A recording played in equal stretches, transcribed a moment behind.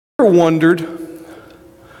wondered,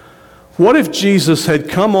 what if Jesus had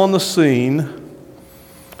come on the scene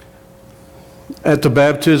at the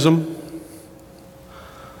baptism,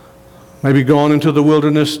 maybe gone into the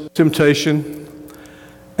wilderness temptation,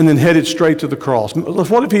 and then headed straight to the cross?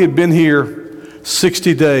 What if he had been here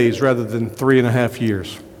 60 days rather than 3.5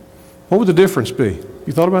 years? What would the difference be?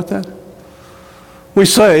 You thought about that? We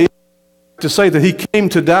say that he came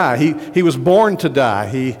to die. He was born to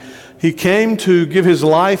die. He came to give his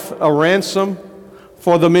life a ransom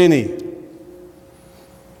for the many.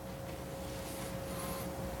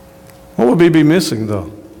 What would we be missing,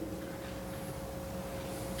 though?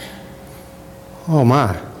 Oh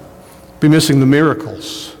my. We'd be missing the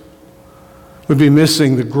miracles. We'd be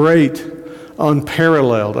missing the great,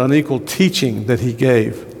 unparalleled, unequaled teaching that he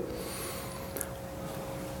gave.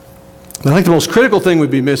 I think the most critical thing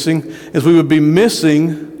we'd be missing is we would be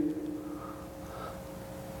missing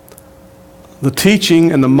the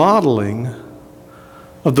teaching and the modeling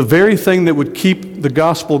of the very thing that would keep the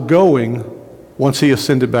gospel going once he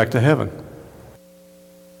ascended back to heaven.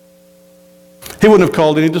 He wouldn't have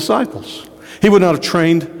called any disciples. He would not have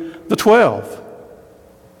trained the 12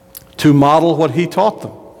 to model what he taught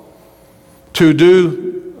them, to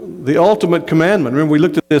do the ultimate commandment. Remember, we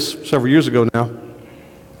looked at this several years ago now.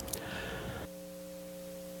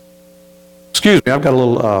 Excuse me, I've got a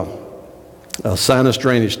little sinus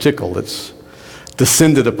drainage tickle that's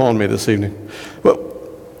descended upon me this evening. Well,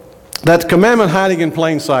 that commandment hiding in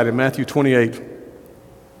plain sight in Matthew 28,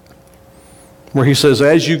 where he says,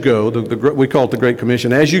 as you go, we call it the Great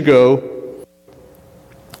Commission, as you go,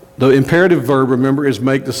 the imperative verb, remember, is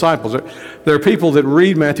make disciples. There are people that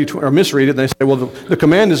read Matthew or misread it, and they say, well, the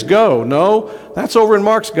command is go. No, that's over in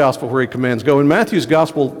Mark's gospel where he commands go. In Matthew's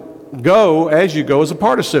gospel, go, as you go, is a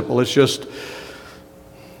participle. It's sort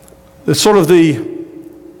of the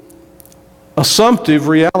assumptive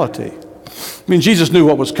reality. I mean, Jesus knew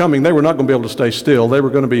what was coming. They were not going to be able to stay still. They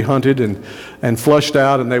were going to be hunted and flushed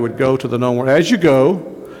out, and they would go to the known world. As you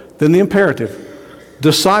go, then the imperative,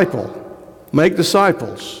 disciple, make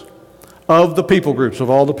disciples of the people groups, of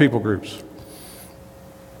all the people groups.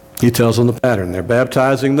 He tells them the pattern. They're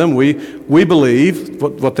baptizing them. We believe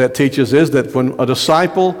what that teaches is that when a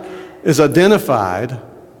disciple is identified,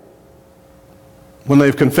 when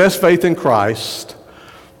they've confessed faith in Christ,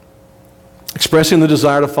 expressing the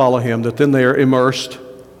desire to follow him, that then they are immersed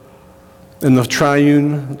in the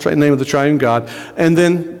name of the triune God, and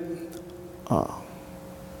then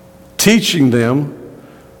teaching them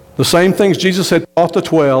the same things Jesus had taught the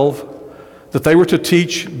 12, that they were to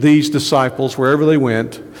teach these disciples wherever they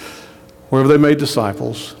went, wherever they made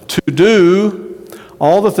disciples, to do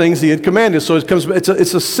all the things he had commanded. So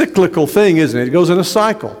it's a cyclical thing, isn't it? It goes in a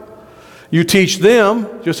cycle. You teach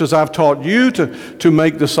them, just as I've taught you to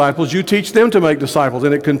make disciples, you teach them to make disciples.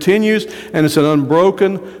 And it continues, and it's an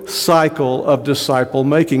unbroken cycle of disciple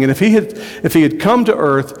making. And if he had come to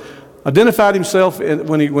earth, identified himself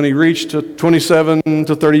when he reached 27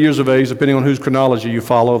 to 30 years of age, depending on whose chronology you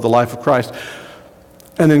follow of the life of Christ,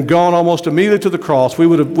 and then gone almost immediately to the cross, we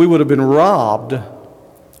would have been robbed.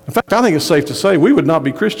 In fact, I think it's safe to say we would not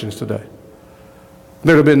be Christians today.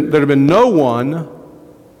 There'd have been no one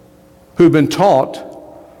who'd been taught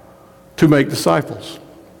to make disciples.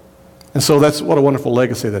 And so that's what a wonderful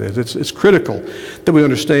legacy that is. It's critical that we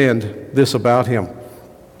understand this about him.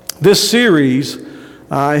 This series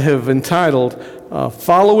I have entitled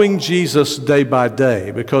Following Jesus Day by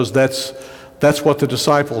Day, because that's what the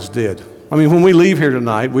disciples did. I mean, when we leave here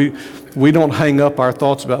tonight, we don't hang up our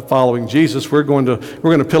thoughts about following Jesus. We're going to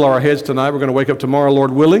pillow our heads tonight. We're going to wake up tomorrow,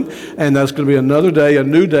 Lord willing, and that's going to be another day, a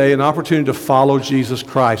new day, an opportunity to follow Jesus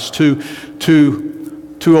Christ, to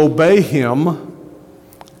obey him,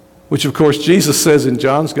 which of course Jesus says in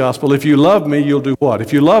John's gospel, if you love me, you'll do what?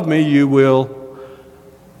 If you love me, you will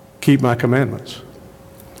keep my commandments.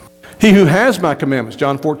 He who has my commandments,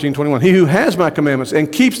 John 14:21, he who has my commandments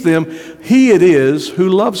and keeps them, he it is who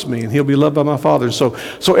loves me, and he'll be loved by my Father. So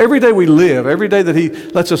every day we live, every day that he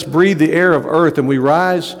lets us breathe the air of earth and we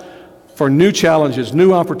rise for new challenges,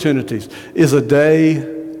 new opportunities, is a day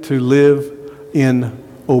to live in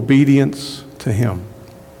obedience to him.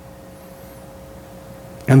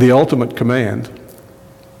 And the ultimate command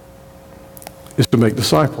is to make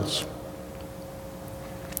disciples.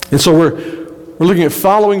 And so we're looking at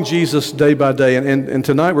following Jesus day by day, and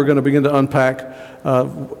tonight we're going to begin to unpack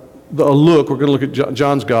We're going to look at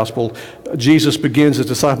John's gospel. Jesus begins his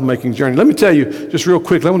disciple-making journey. Let me tell you, just real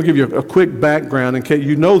quickly, I want to give you a quick background in case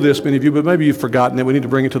you know this, many of you, but maybe you've forgotten it. We need to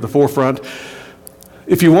bring it to the forefront.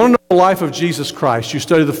 If you want to know the life of Jesus Christ, you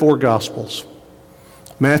study the four gospels: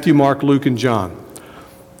 Matthew, Mark, Luke, and John.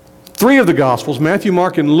 Three of the Gospels, Matthew,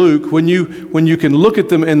 Mark, and Luke, when you can look at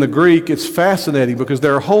them in the Greek, it's fascinating because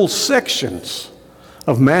there are whole sections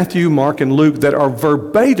of Matthew, Mark, and Luke that are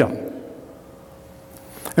verbatim.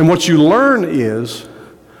 And what you learn is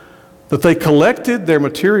that they collected their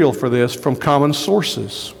material for this from common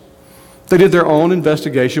sources. They did their own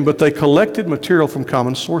investigation, but they collected material from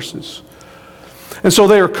common sources. And so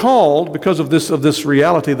they are called, because of this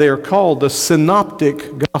reality, they are called the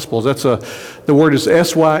Synoptic Gospels. The word is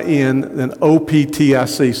S-Y-N and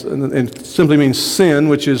O-P-T-I-C, and simply means sin,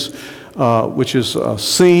 which is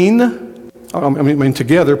seen,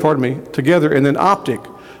 together, and then optic,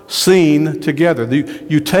 seen together.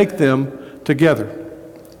 You take them together,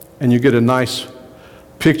 and you get a nice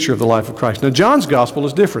picture of the life of Christ. Now, John's Gospel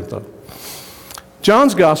is different, though.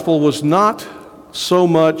 John's Gospel was not so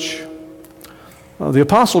much... the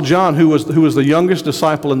Apostle John, who was the youngest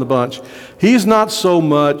disciple in the bunch, he's not so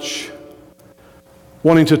much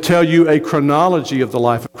wanting to tell you a chronology of the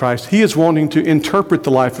life of Christ. He is wanting to interpret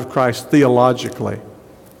the life of Christ theologically.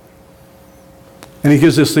 And he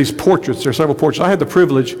gives us these portraits. There are several portraits. I had the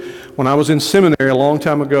privilege, when I was in seminary a long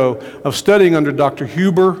time ago, of studying under Dr.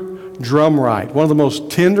 Huber Drumright, one of the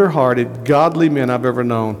most tender-hearted, godly men I've ever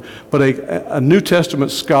known, but a New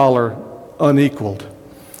Testament scholar unequaled.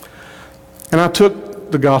 And I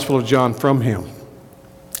took the Gospel of John from him.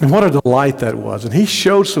 And what a delight that was. And he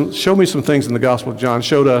showed me some things in the Gospel of John,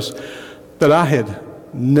 showed us that I had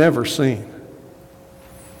never seen.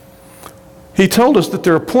 He told us that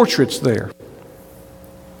there are portraits there.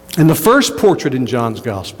 And the first portrait in John's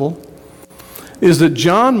Gospel is that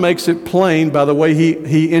John makes it plain by the way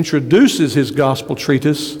he introduces his Gospel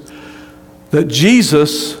treatise that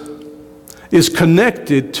Jesus is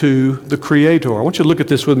connected to the Creator. I want you to look at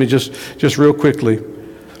this with me just real quickly.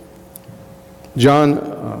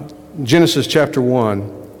 Genesis chapter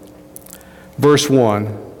 1, verse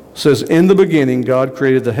 1 says, "In the beginning God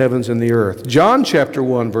created the heavens and the earth." John chapter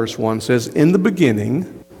 1, verse 1 says, "In the beginning,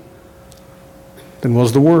 then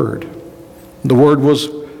was the Word. The Word was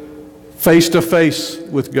face to face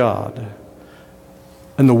with God,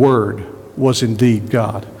 and the Word was indeed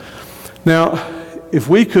God." Now, if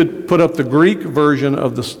we could put up the Greek version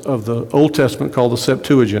of the Old Testament called the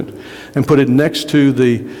Septuagint and put it next to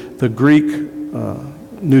the Greek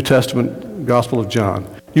New Testament Gospel of John,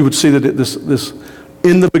 you would see that this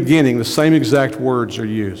in the beginning, the same exact words are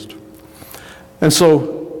used. And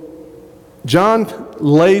so John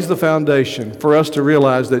lays the foundation for us to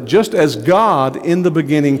realize that just as God in the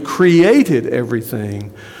beginning created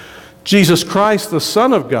everything, Jesus Christ, the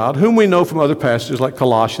Son of God, whom we know from other passages like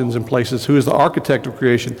Colossians and places, who is the architect of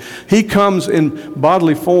creation, he comes in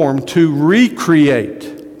bodily form to recreate.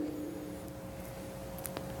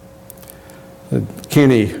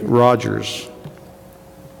 Kenny Rogers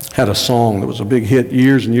had a song that was a big hit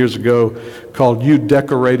years and years ago called "You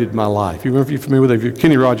Decorated My Life." You remember, if you're familiar with it, if you're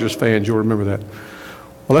Kenny Rogers fans, you'll remember that.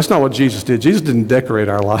 Well, that's not what Jesus did. Jesus didn't decorate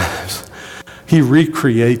our lives. He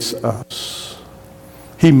recreates us.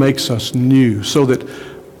 He makes us new so that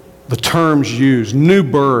the terms used, new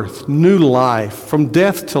birth, new life, from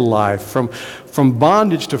death to life, from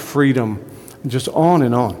bondage to freedom, just on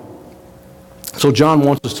and on. So John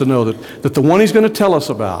wants us to know that the one he's going to tell us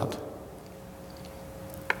about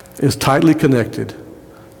is tightly connected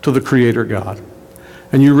to the Creator God.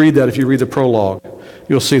 And you read that, if you read the prologue,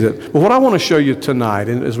 you'll see that. But what I want to show you tonight,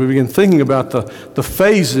 and as we begin thinking about the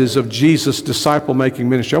phases of Jesus' disciple-making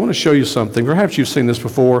ministry, I want to show you something. Perhaps you've seen this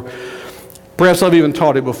before. Perhaps I've even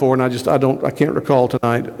taught it before, and I can't recall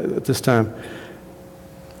tonight at this time.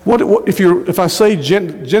 If I say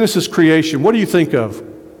Genesis creation, what do you think of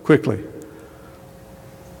quickly?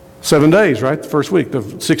 7 days, right? The first week. The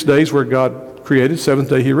 6 days where God created, seventh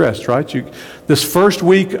day he rests, right? This first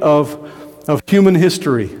week of human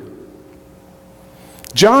history.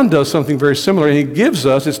 John does something very similar, and he gives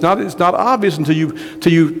us, it's not obvious until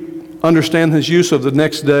you understand his use of the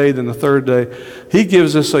next day, then the third day. He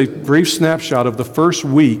gives us a brief snapshot of the first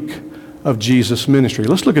week of Jesus' ministry.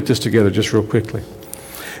 Let's look at this together just real quickly.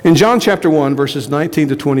 In John chapter 1, verses 19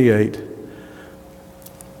 to 28,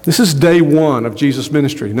 this is day one of Jesus'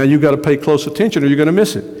 ministry. Now you've got to pay close attention or you're going to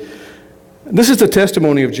miss it. This is the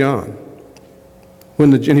testimony of John.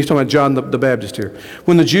 And he's talking about John the Baptist here.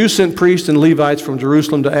 When the Jews sent priests and Levites from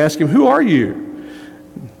Jerusalem to ask him, "Who are you?"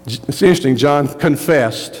 It's interesting, John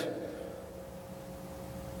confessed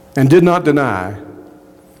and did not deny,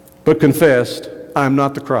 but confessed, "I am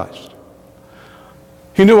not the Christ."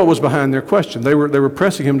 He knew what was behind their question. They were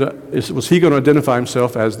pressing him to, was he going to identify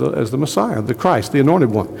himself as the Messiah, the Christ, the anointed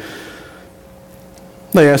one?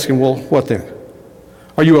 They asked him, "Well, what then?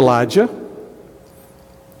 Are you Elijah?"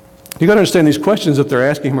 You got to understand these questions that they're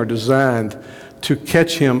asking him are designed to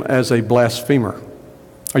catch him as a blasphemer.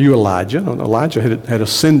 Are you Elijah? Elijah had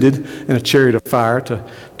ascended in a chariot of fire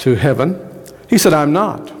to heaven. He said, I'm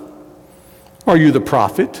not. Are you the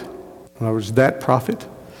prophet? In other words, that prophet?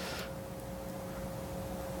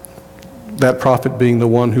 That prophet being the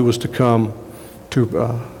one who was to come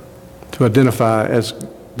to identify as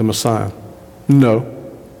the Messiah. No.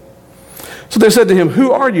 So they said to him,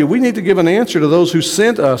 who are you? We need to give an answer to those who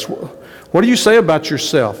sent us. What do you say about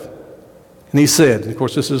yourself? And he said, and of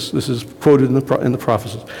course this is quoted in the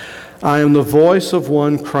prophecies, I am the voice of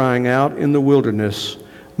one crying out in the wilderness,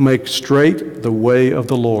 make straight the way of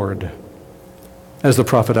the Lord. As the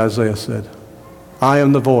prophet Isaiah said, I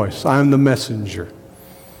am the voice, I am the messenger.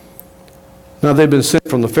 Now they've been sent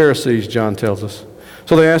from the Pharisees, John tells us.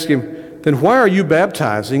 So they ask him, then why are you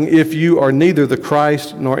baptizing if you are neither the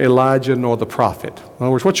Christ nor Elijah nor the prophet? In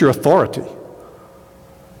other words, what's your authority?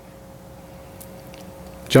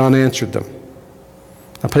 John answered them.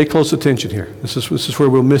 Now pay close attention here. This is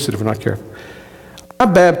where we'll miss it if we're not careful. I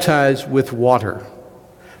baptize with water,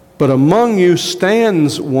 but among you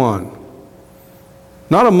stands one.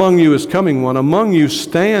 Not among you is coming one, among you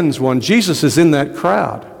stands one. Jesus is in that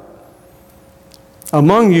crowd.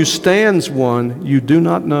 Among you stands one you do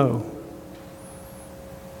not know.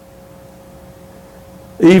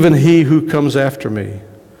 Even he who comes after me,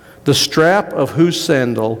 the strap of whose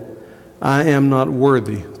sandal I am not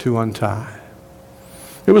worthy to untie.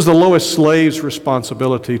 It was the lowest slave's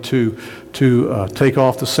responsibility to take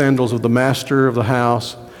off the sandals of the master of the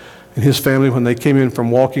house and his family when they came in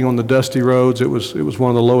from walking on the dusty roads. It was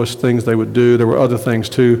one of the lowest things they would do. There were other things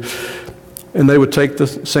too. And they would take the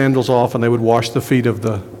sandals off and they would wash the feet of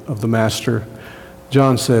the master.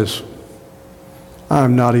 John says, I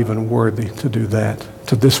am not even worthy to do that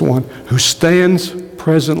to this one who stands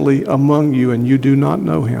presently among you and you do not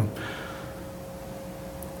know him.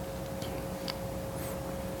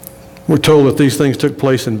 We're told that these things took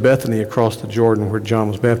place in Bethany across the Jordan where John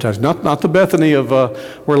was baptized. Not the Bethany of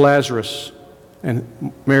where Lazarus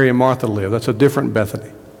and Mary and Martha lived. That's a different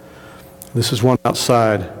Bethany. This is one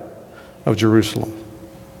outside of Jerusalem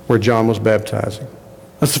where John was baptizing.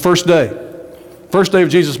 That's the first day. First day of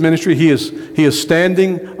Jesus' ministry, he is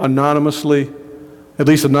standing anonymously, at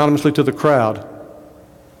least anonymously to the crowd,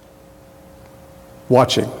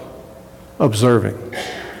 watching, observing.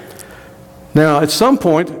 Now, at some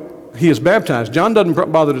point, he is baptized. John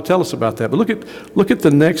doesn't bother to tell us about that, but look at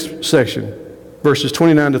the next section, verses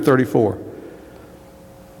 29 to 34.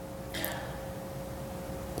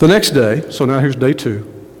 The next day, so now here's day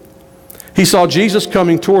 2, he saw Jesus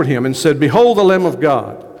coming toward him and said, behold the Lamb of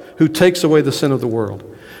God, who takes away the sin of the world.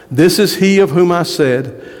 This is he of whom I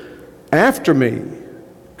said, after me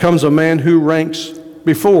comes a man who ranks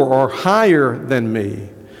before or higher than me,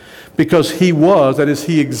 because he was, that is,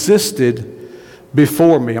 he existed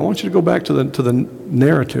before me. I want you to go back to the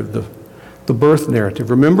narrative, the birth narrative.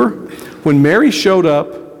 Remember, when Mary showed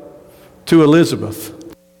up to Elizabeth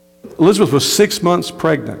was 6 months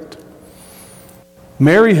pregnant.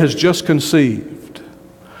 Mary has just conceived.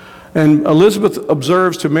 And Elizabeth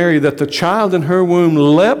observes to Mary that the child in her womb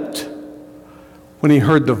leapt when he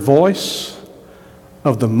heard the voice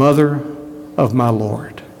of the mother of my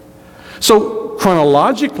Lord. So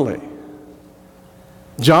chronologically,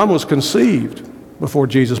 John was conceived before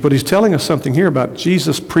Jesus, but he's telling us something here about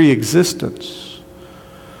Jesus' pre-existence.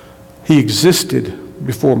 He existed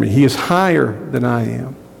before me. He is higher than I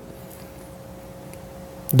am.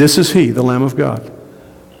 This is he, the Lamb of God.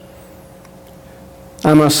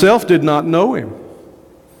 I myself did not know him,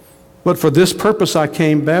 but for this purpose I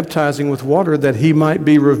came baptizing with water, that he might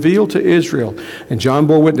be revealed to Israel. And John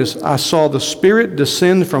bore witness, I saw the Spirit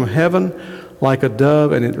descend from heaven like a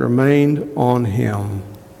dove, and it remained on him.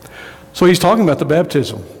 So he's talking about the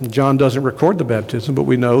baptism. John doesn't record the baptism, but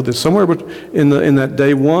we know that somewhere in that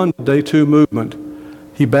day 1, day 2 movement,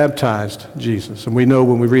 he baptized Jesus. And we know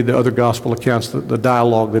when we read the other gospel accounts the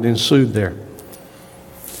dialogue that ensued there.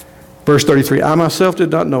 Verse 33, I myself did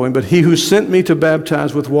not know him, but he who sent me to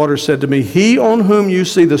baptize with water said to me, he on whom you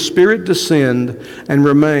see the Spirit descend and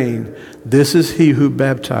remain, this is he who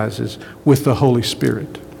baptizes with the Holy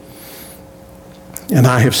Spirit. And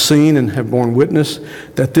I have seen and have borne witness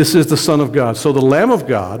that this is the Son of God. So the Lamb of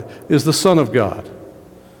God is the Son of God,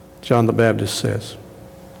 John the Baptist says.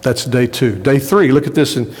 That's day 2. Day 3, look at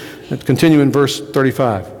this and continue in verse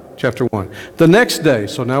 35, chapter 1. The next day,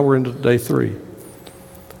 so now we're into day 3.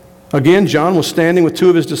 Again, John was standing with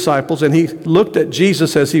 2 of his disciples, and he looked at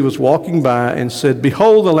Jesus as he was walking by and said,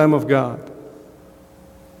 behold the Lamb of God.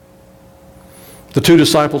 The 2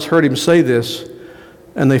 disciples heard him say this,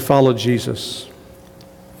 and they followed Jesus.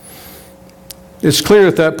 It's clear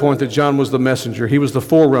at that point that John was the messenger. He was the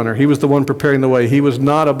forerunner. He was the one preparing the way. He was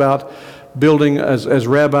not about building, as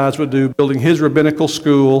rabbis would do, building his rabbinical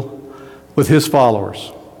school with his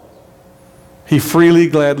followers. He freely,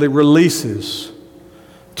 gladly releases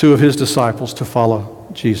 2 of his disciples to follow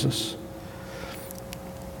Jesus.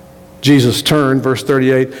 Jesus turned, verse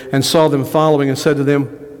 38, and saw them following and said to them,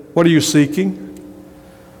 "What are you seeking?"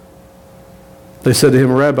 They said to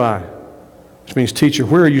him, "Rabbi," which means teacher,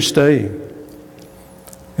 "where are you staying?"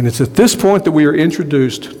 And it's at this point that we are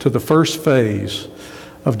introduced to the first phase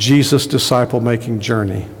of Jesus' disciple-making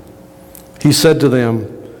journey. He said to them,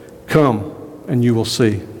 "Come, and you will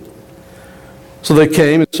see." So they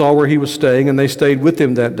came and saw where he was staying, and they stayed with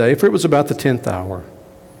him that day, for it was about the 10th hour.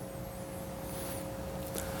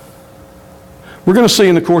 We're going to see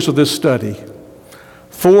in the course of this study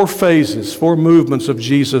 4 phases, 4 movements of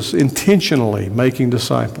Jesus intentionally making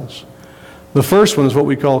disciples. The first one is what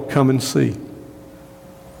we call come and see.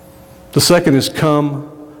 The second is come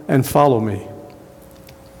and follow me.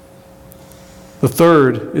 The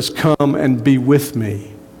third is come and be with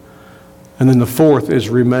me. And then the fourth is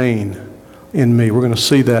remain in me. We're going to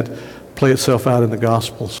see that play itself out in the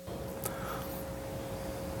Gospels.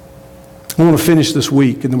 I want to finish this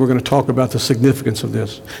week, and then we're going to talk about the significance of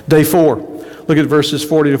this. Day 4, look at verses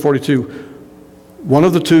 40 to 42. One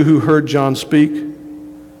of the 2 who heard John speak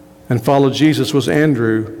and followed Jesus was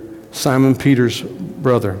Andrew, Simon Peter's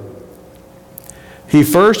brother. He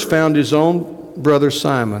first found his own brother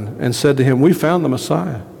Simon and said to him, "We found the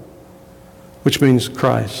Messiah," which means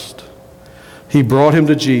Christ. He brought him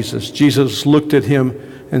to Jesus. Jesus looked at him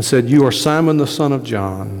and said, "You are Simon the son of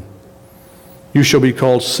John. You shall be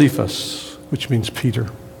called Cephas," which means Peter.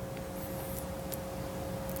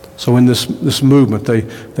 So in this movement,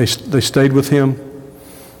 they stayed with him.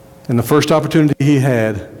 And the first opportunity he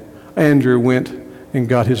had, Andrew went and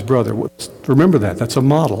got his brother. Remember that. That's a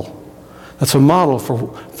model. That's a model for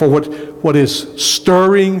what is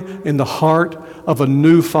stirring in the heart of a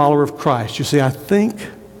new follower of Christ. You see, I think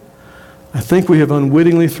we have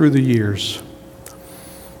unwittingly through the years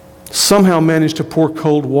somehow managed to pour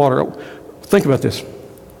cold water. Think about this.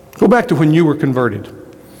 Go back to when you were converted.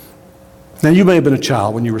 Now, you may have been a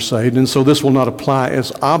child when you were saved, and so this will not apply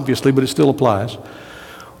as obviously, but it still applies.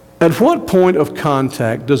 At what point of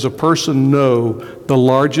contact does a person know the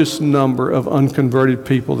largest number of unconverted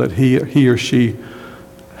people that he or she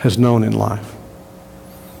has known in life?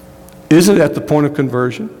 Is it at the point of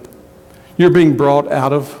conversion? You're being brought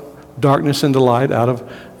out of darkness into light, out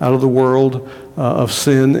of the world of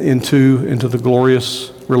sin into the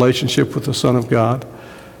glorious relationship with the Son of God.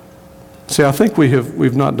 See, I think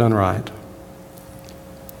we've not done right.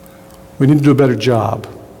 We need to do a better job.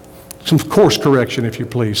 Some course correction, if you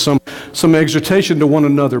please. Some exhortation to one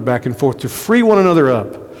another back and forth to free one another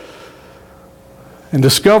up and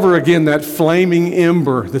discover again that flaming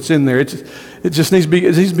ember that's in there. It just needs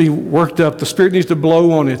to be worked up. The Spirit needs to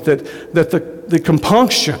blow on it. That the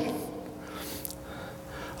compunction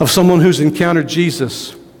of someone who's encountered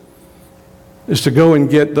Jesus is to go and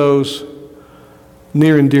get those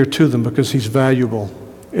near and dear to them because he's valuable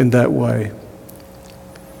in that way.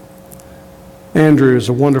 Andrew is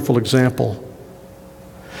a wonderful example.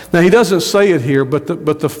 Now, he doesn't say it here, but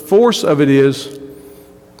the force of it is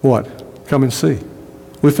what? Come and see.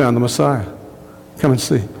 We found the Messiah. Come and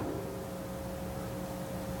see.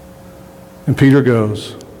 And Peter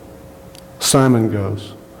goes. Simon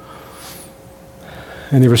goes.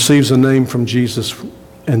 And he receives a name from Jesus.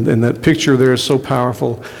 And that picture there is so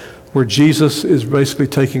powerful, where Jesus is basically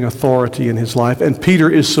taking authority in his life, and Peter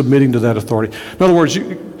is submitting to that authority. In other words,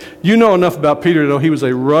 you know enough about Peter to know he was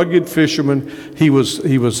a rugged fisherman. He was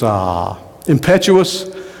impetuous.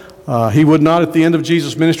 He would not, at the end of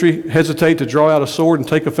Jesus' ministry, hesitate to draw out a sword and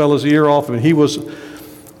take a fellow's ear off. I mean,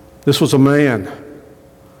 this was a man.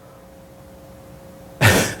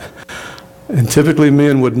 And typically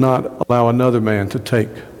men would not allow another man to take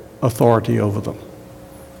authority over them.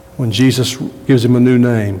 When Jesus gives him a new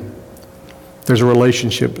name, there's a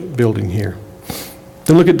relationship building here.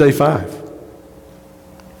 Then look at day 5,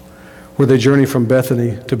 where they journey from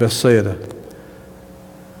Bethany to Bethsaida.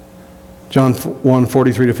 John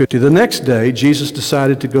 1:43 to 50. The next day, Jesus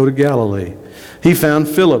decided to go to Galilee. He found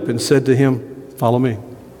Philip and said to him, "Follow me."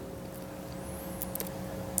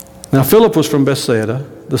 Now, Philip was from Bethsaida,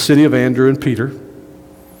 the city of Andrew and Peter.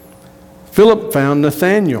 Philip found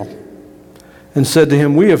Nathanael and said to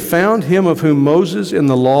him, "We have found him of whom Moses in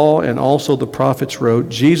the law and also the prophets wrote,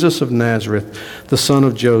 Jesus of Nazareth, the son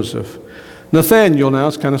of Joseph." Nathanael now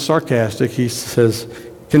is kind of sarcastic. He says,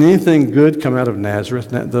 Can anything good come out of Nazareth?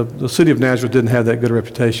 The city of Nazareth didn't have that good a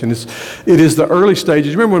reputation. It is the early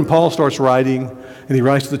stages. Remember when Paul starts writing, and he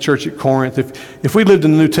writes to the church at Corinth? If we lived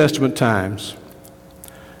in the New Testament times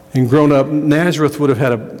and grown up, Nazareth would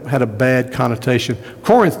have had a bad connotation.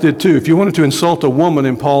 Corinth did too. If you wanted to insult a woman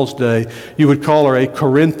in Paul's day, you would call her a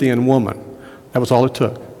Corinthian woman. That was all it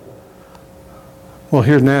took. Well,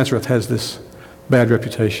 here Nazareth has this bad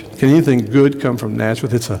reputation. Can anything good come from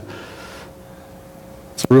Nazareth? It's a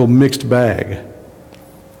real mixed bag.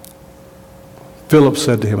 Philip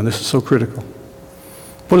said to him, and this is so critical.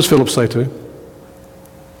 What does Philip say to him?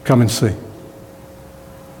 Come and see.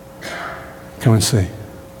 Come and see.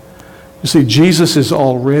 You see, Jesus is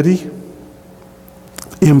already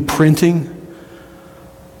imprinting,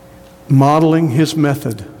 modeling his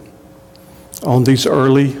method on these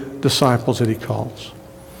early disciples that he calls.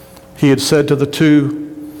 He had said to the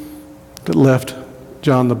two that left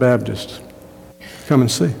John the Baptist, come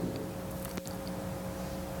and see.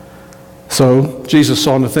 So Jesus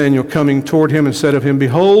saw Nathanael coming toward him and said of him,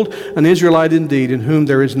 behold, an Israelite indeed, in whom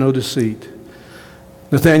there is no deceit.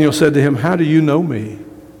 Nathanael said to him, how do you know me?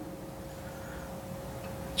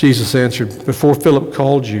 Jesus answered, before Philip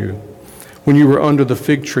called you, when you were under the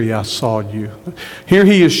fig tree, I saw you. Here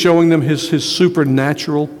he is showing them his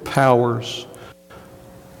supernatural powers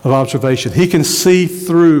of observation. He can see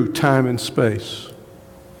through time and space.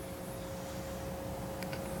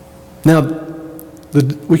 Now,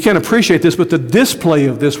 we can't appreciate this, but the display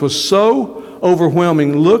of this was so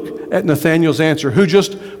overwhelming. Look at Nathanael's answer, who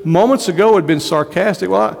just moments ago had been sarcastic.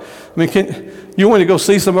 Well, I mean, you want to go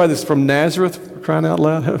see somebody that's from Nazareth, crying out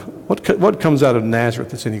loud? What comes out of Nazareth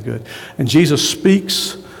that's any good? And Jesus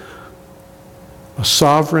speaks a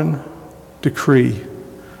sovereign decree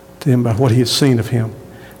to him by what he has seen of him.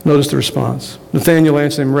 Notice the response. Nathanael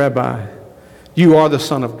answered him, Rabbi, you are the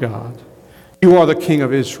Son of God. You are the King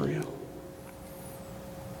of Israel.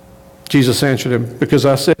 Jesus answered him, because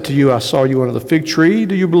I said to you, I saw you under the fig tree.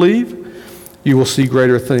 Do you believe? You will see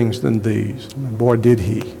greater things than these. And boy, did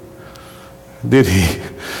he. Did he.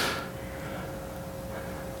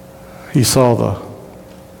 He saw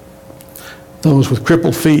those with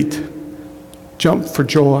crippled feet jump for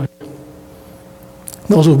joy.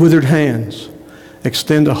 Those with withered hands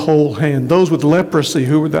extend a whole hand. Those with leprosy,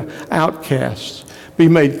 who were the outcasts, be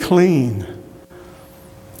made clean.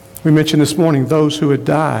 We mentioned this morning those who had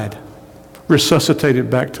died, resuscitated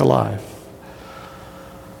back to life.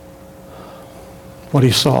 What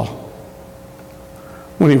he saw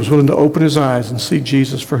when he was willing to open his eyes and see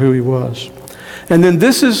Jesus for who he was. And then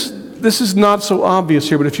this is not so obvious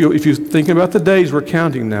here, but if you're thinking about the days we're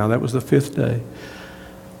counting now, that was the fifth day.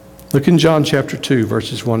 Look in John chapter 2,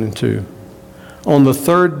 verses 1 and 2. On the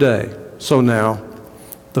third day, so now,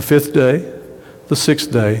 the fifth day, the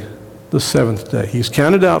sixth day, the seventh day. He's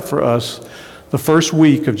counted out for us the first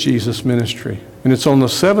week of Jesus' ministry. And it's on the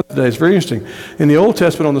seventh day. It's very interesting. In the Old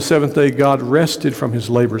Testament, on the seventh day, God rested from his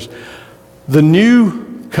labors. The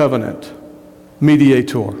new covenant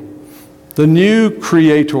mediator, the new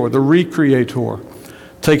creator, the recreator,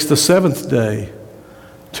 takes the seventh day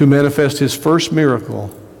to manifest his first miracle.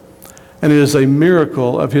 And it is a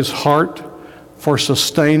miracle of his heart for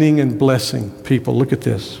sustaining and blessing people. Look at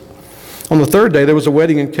this. On the third day, there was a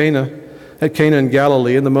wedding in Cana in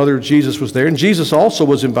Galilee, and the mother of Jesus was there. And Jesus also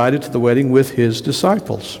was invited to the wedding with his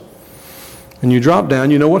disciples. And you drop down,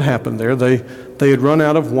 you know what happened there. They had run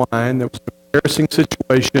out of wine. There was an embarrassing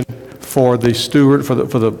situation for the steward, for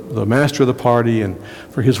the master of the party, and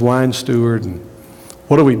for his wine steward. And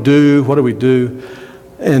what do we do? What do we do?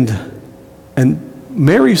 And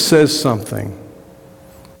Mary says something.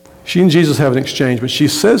 She and Jesus have an exchange, but she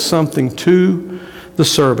says something to the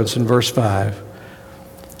servants in verse 5.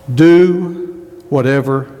 Do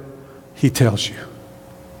whatever he tells you.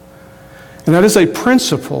 And that is a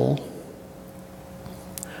principle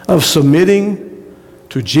of submitting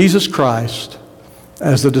to Jesus Christ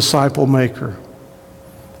as the disciple maker.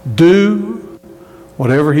 Do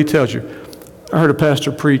whatever he tells you. I heard a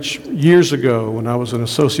pastor preach years ago when I was an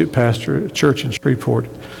associate pastor at a church in Shreveport.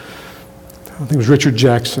 I think it was Richard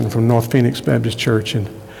Jackson from North Phoenix Baptist Church. And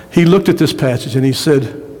he looked at this passage and he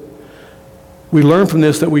said, we learn from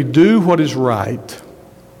this that we do what is right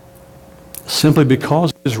simply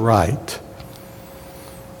because it is right,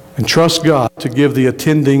 and trust God to give the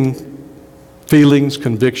attending feelings,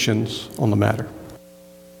 convictions on the matter.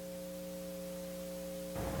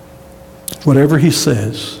 Whatever he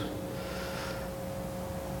says,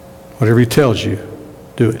 whatever he tells you,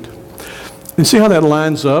 do it. And see how that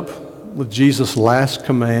lines up with Jesus' last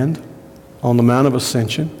command on the Mount of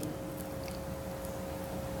Ascension?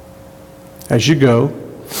 As you go,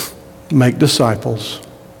 make disciples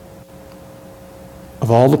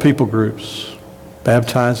of all the people groups,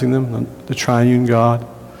 baptizing them, the triune God,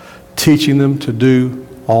 teaching them to do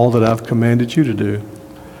all that I've commanded you to do.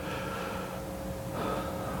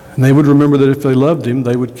 And they would remember that if they loved him,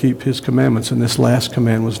 they would keep his commandments, and this last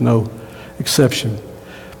command was no exception.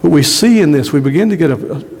 But we see in this, we begin to get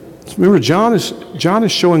remember, John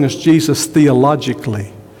is showing us Jesus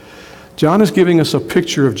theologically. John is giving us a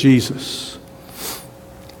picture of Jesus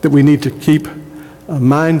that we need to keep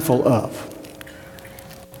mindful of,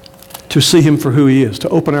 to see him for who he is, to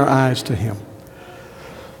open our eyes to him.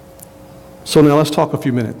 So now let's talk a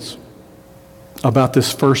few minutes about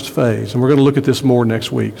this first phase, and we're going to look at this more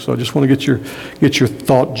next week. So I just want to get your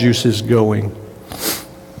thought juices going.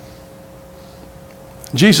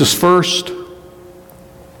 Jesus' first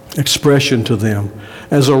expression to them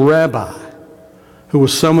as a rabbi who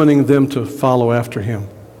was summoning them to follow after him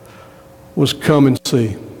was, come and see.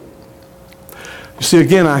 You see,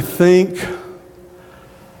 again, I think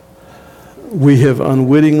we have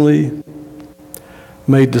unwittingly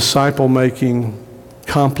made disciple-making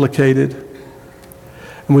complicated,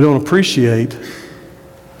 and we don't appreciate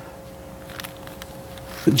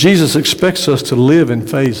that Jesus expects us to live in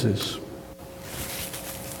phases.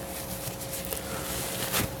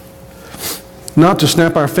 Not to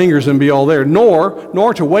snap our fingers and be all there,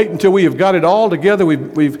 nor to wait until we have got it all together.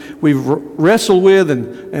 We've wrestled with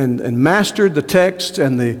and mastered the text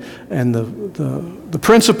and the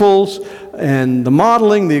principles and the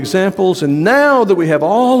modeling, the examples, and now that we have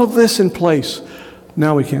all of this in place,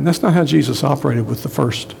 now we can. That's not how Jesus operated with the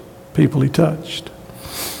first people he touched.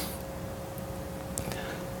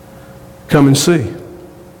 Come and see. It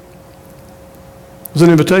was an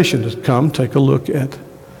invitation to come take a look at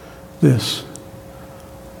this.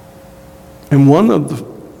 And one of the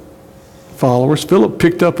followers, Philip,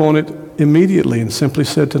 picked up on it immediately and simply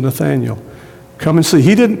said to Nathanael, come and see.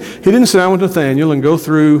 He didn't sit down with Nathanael and go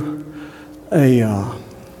through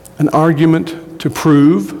an argument to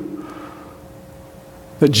prove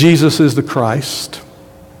that Jesus is the Christ.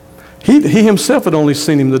 He himself had only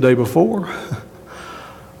seen him the day before.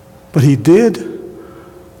 But he did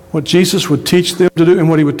what Jesus would teach them to do and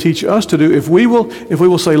what he would teach us to do. If we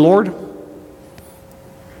will say, Lord,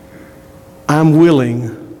 I'm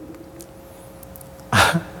willing.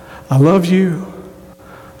 I love you.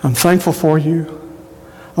 I'm thankful for you.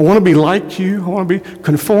 I want to be like you. I want to be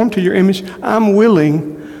conformed to your image. I'm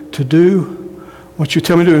willing to do what you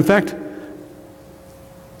tell me to do. In fact,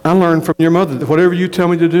 I learned from your mother that whatever you tell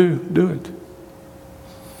me to do, do it.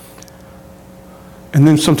 And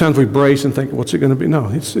then sometimes we brace and think, what's it going to be? No,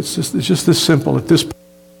 it's just this simple at this point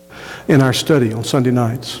in our study on Sunday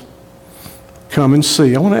nights. Come and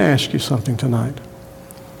see. I want to ask you something tonight.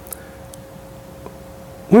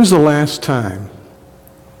 When's the last time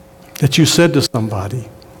that you said to somebody,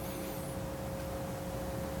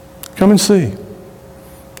 come and see.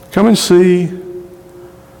 Come and see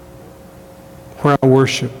where I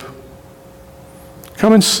worship.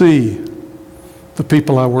 Come and see the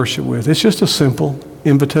people I worship with. It's just a simple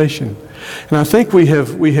invitation. And I think we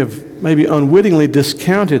have maybe unwittingly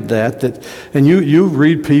discounted that and you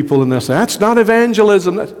read people and they say, that's not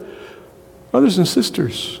evangelism. Brothers and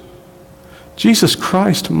sisters, Jesus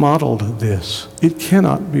Christ modeled this. It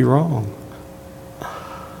cannot be wrong.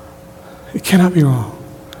 It cannot be wrong.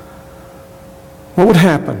 What would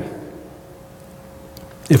happen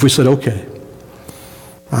if we said, okay,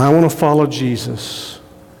 I want to follow Jesus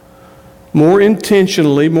more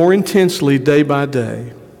intentionally, more intensely, day by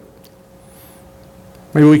day?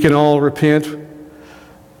 Maybe we can all repent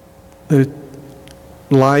that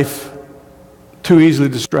life too easily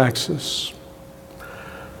distracts us.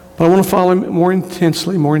 But I want to follow him more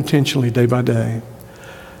intensely, more intentionally, day by day.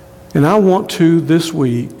 And I want to, this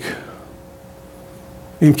week,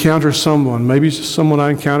 encounter someone, maybe someone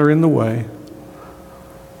I encounter in the way,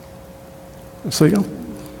 and say, oh,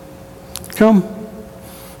 come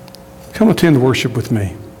attend worship with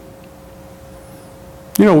me.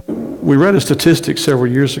 You know, we read a statistic several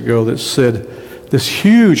years ago that said this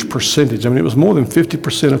huge percentage, it was more than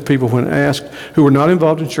 50% of people when asked, who were not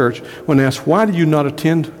involved in church, when asked, why do you not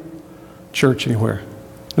attend church anywhere?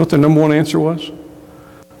 You know what their number one answer was?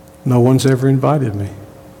 No one's ever invited me.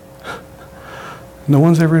 No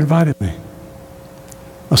one's ever invited me.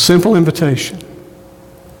 A simple invitation.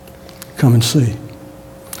 Come and see.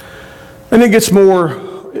 And it gets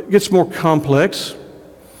more complex.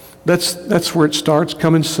 That's where it starts.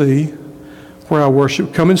 Come and see where I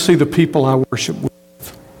worship. Come and see the people I worship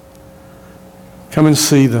with. Come and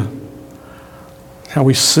see how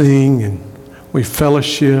we sing and we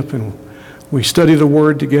fellowship and we study the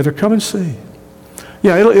Word together. Come and see.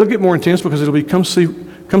 Yeah, it'll get more intense because it'll be come see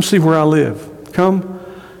where I live. Come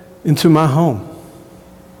into my home.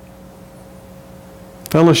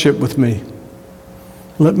 Fellowship with me.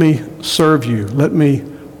 Let me serve you. Let me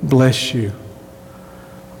bless you.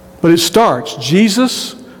 But it starts,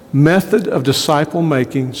 Jesus' method of disciple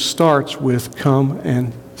making starts with come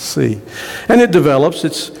and see. And it develops,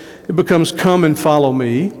 it becomes come and follow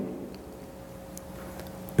me.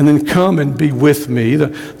 And then come and be with me.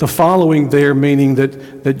 The following there meaning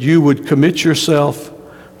that you would commit yourself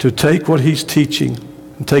to take what he's teaching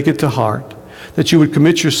and take it to heart. That you would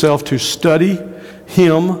commit yourself to study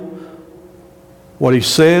him, what he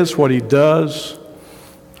says, what he does.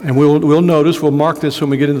 And we'll notice, we'll mark this when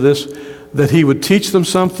we get into this, that he would teach them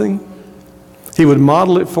something, he would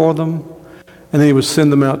model it for them, and then he would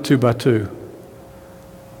send them out 2 by 2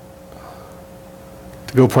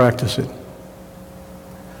 to go practice it.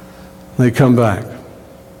 They'd come back.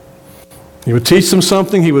 He would teach them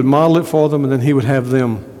something, he would model it for them, and then he would have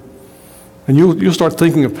them. And you'll start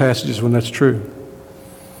thinking of passages when that's true.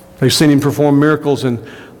 They've seen him perform miracles, and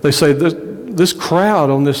they say, this crowd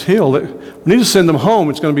on this hill, we need to send them home.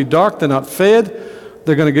 It's going to be dark, they're not fed,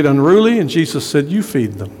 they're going to get unruly, and Jesus said, you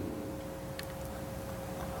feed them.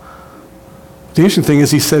 The interesting thing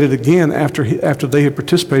is he said it again after they had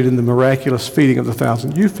participated in the miraculous feeding of the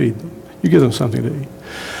 1,000. You feed them. You give them something to eat.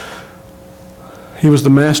 He was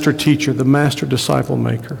the master teacher, the master disciple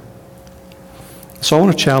maker. So I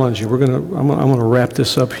want to challenge you. I'm going to wrap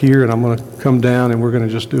this up here, and I'm going to come down, and we're going to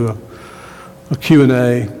just do a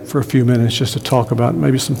Q&A for a few minutes just to talk about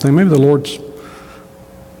maybe something. Maybe the Lord's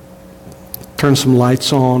turned some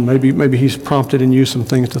lights on. Maybe he's prompted in you some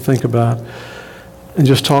things to think about. And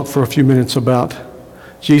just talk for a few minutes about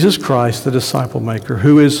Jesus Christ, the disciple maker,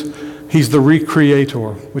 he's the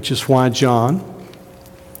recreator, which is why John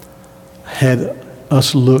had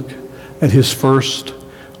us look at his first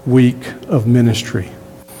week of ministry.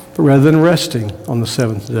 But rather than resting on the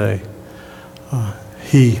seventh day,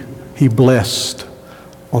 he blessed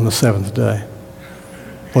on the seventh day.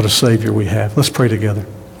 What a Savior we have. Let's pray together.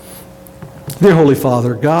 Dear Holy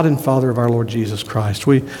Father, God and Father of our Lord Jesus Christ,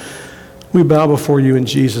 we bow before you in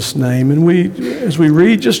Jesus' name, and as we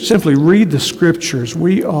read, just simply read the Scriptures,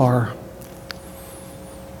 we're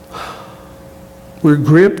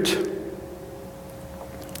gripped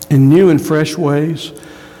in new and fresh ways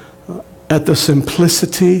at the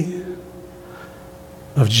simplicity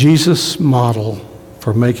of Jesus' model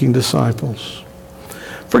for making disciples.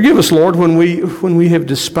 Forgive us, Lord, when we have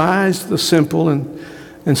despised the simple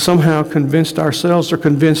and somehow convinced ourselves or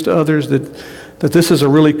convinced others that this is a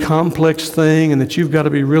really complex thing and that you've got to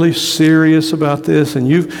be really serious about this and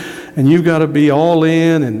you've got to be all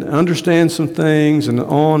in and understand some things and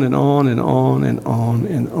on and on and on and on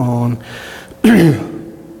and on.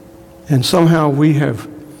 And somehow we have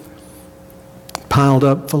piled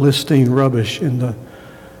up Philistine rubbish in the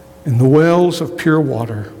wells of pure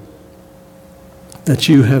water that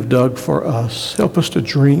you have dug for us. Help us to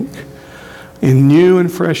drink in new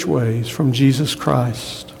and fresh ways from Jesus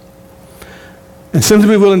Christ. And simply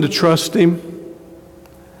be willing to trust him,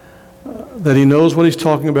 that he knows what he's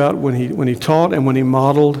talking about when he taught and when he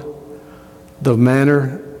modeled the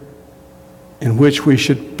manner in which we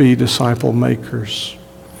should be disciple makers.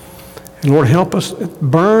 And Lord, help us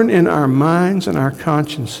burn in our minds and our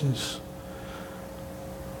consciences.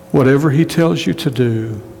 Whatever he tells you to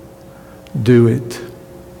do, do it.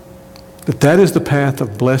 That is the path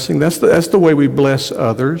of blessing. That's the way we bless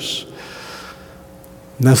others.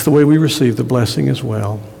 And that's the way we receive the blessing as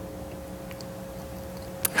well.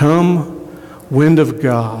 Come, wind of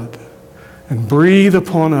God, and breathe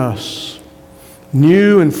upon us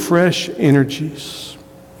new and fresh energies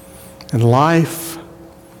and life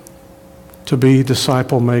to be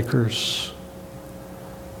disciple makers,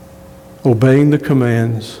 obeying the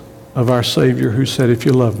commands of our Savior who said, if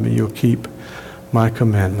you love me, you'll keep my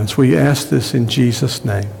commandments. We ask this in Jesus'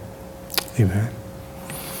 name. Amen.